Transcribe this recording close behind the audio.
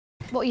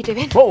What are you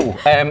doing? Whoa,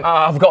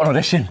 I've got an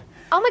audition.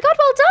 Oh my God,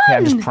 well done! Yeah,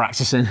 I'm just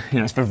practising. You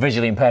know, it's for a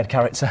visually impaired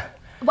character.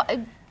 What,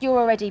 you're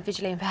already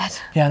visually impaired.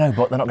 Yeah, I know,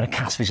 but they're not going to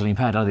cast visually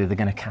impaired, are they? They're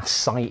going to cast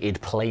sighted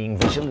playing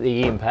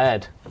visually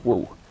impaired.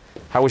 Whoa.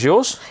 How was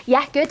yours?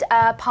 Yeah, good.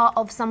 Part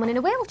of someone in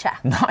a wheelchair.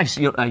 Nice.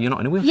 You're not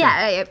in a wheelchair?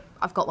 Yeah,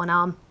 I've got one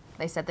arm.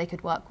 They said they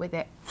could work with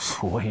it.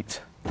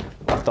 Sweet.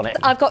 I've done it.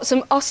 I've got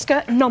some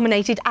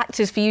Oscar-nominated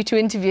actors for you to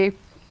interview.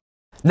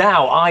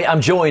 Now, I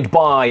am joined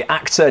by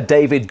actor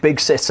David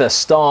Bigsitter,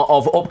 star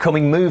of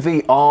upcoming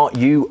movie Are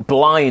You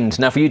Blind?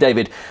 Now, for you,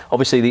 David,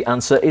 obviously the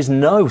answer is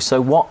no.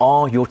 So what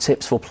are your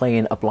tips for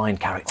playing a blind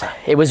character?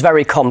 It was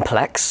very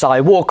complex.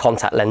 I wore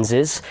contact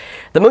lenses.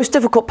 The most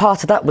difficult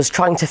part of that was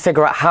trying to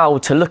figure out how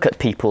to look at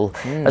people,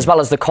 as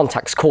well as the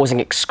contacts causing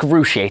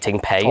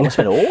excruciating pain. Oh, it's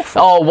been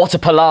awful. Oh, what a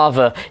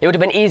palaver. It would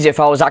have been easier if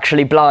I was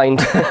actually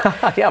blind. Yeah,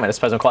 I mean, I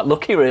suppose I'm quite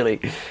lucky,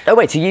 really. Oh,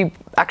 wait, are you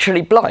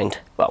actually blind?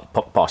 Well,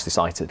 partially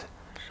sighted.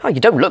 Oh, you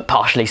don't look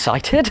partially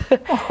sighted.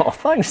 Oh,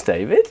 thanks,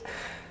 David.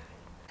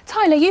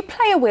 Tyler, you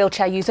play a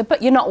wheelchair user,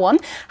 but you're not one.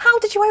 How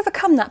did you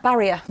overcome that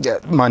barrier? Yeah,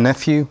 my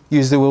nephew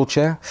used the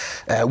wheelchair.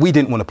 We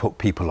didn't want to put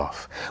people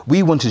off.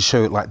 We wanted to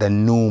show it like they're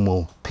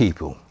normal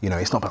people. You know,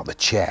 it's not about the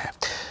chair.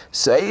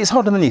 So it's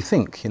harder than you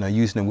think, you know,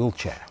 using a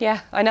wheelchair.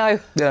 Yeah, I know.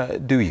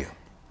 Do you?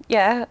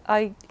 Yeah,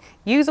 I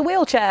use a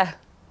wheelchair.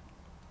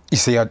 You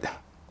see, I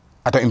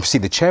don't even see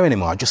the chair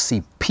anymore. I just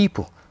see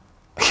people.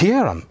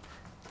 Here I'm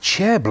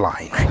chair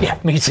blind. Yeah,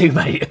 me too,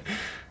 mate.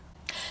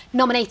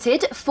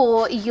 Nominated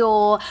for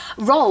your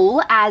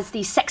role as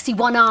the sexy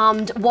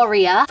one-armed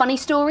warrior. Funny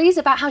stories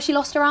about how she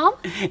lost her arm?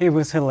 It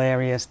was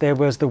hilarious. There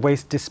was the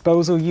waste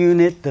disposal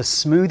unit, the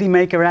smoothie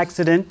maker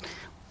accident.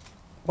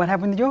 What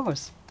happened to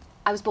yours?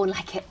 I was born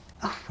like it.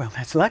 Oh, well,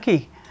 that's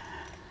lucky.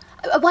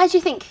 Why do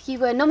you think you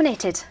were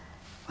nominated?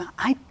 Well,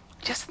 I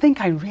just think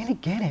I really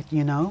get it,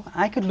 you know?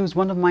 I could lose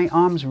one of my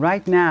arms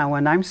right now,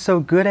 and I'm so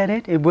good at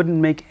it, it wouldn't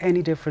make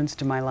any difference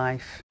to my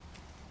life.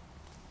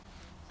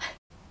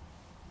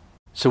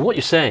 So what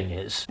you're saying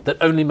is that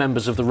only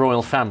members of the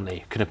royal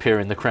family can appear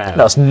in the crown.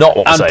 That's not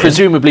what I'm saying. And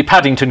presumably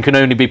Paddington can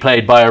only be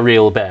played by a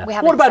real bear.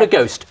 What about a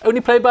ghost? Only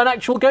played by an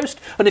actual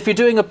ghost? And if you're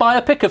doing a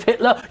biopic of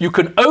Hitler, you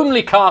can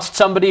only cast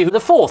somebody who, the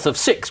fourth of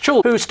 6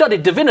 children, who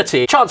studied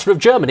divinity, Chancellor of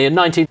Germany in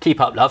 19... Keep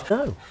up, love.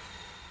 No.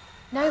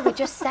 No, we're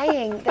just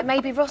saying that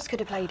maybe Ross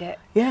could have played it.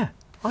 Yeah,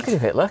 I could do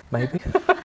Hitler, maybe.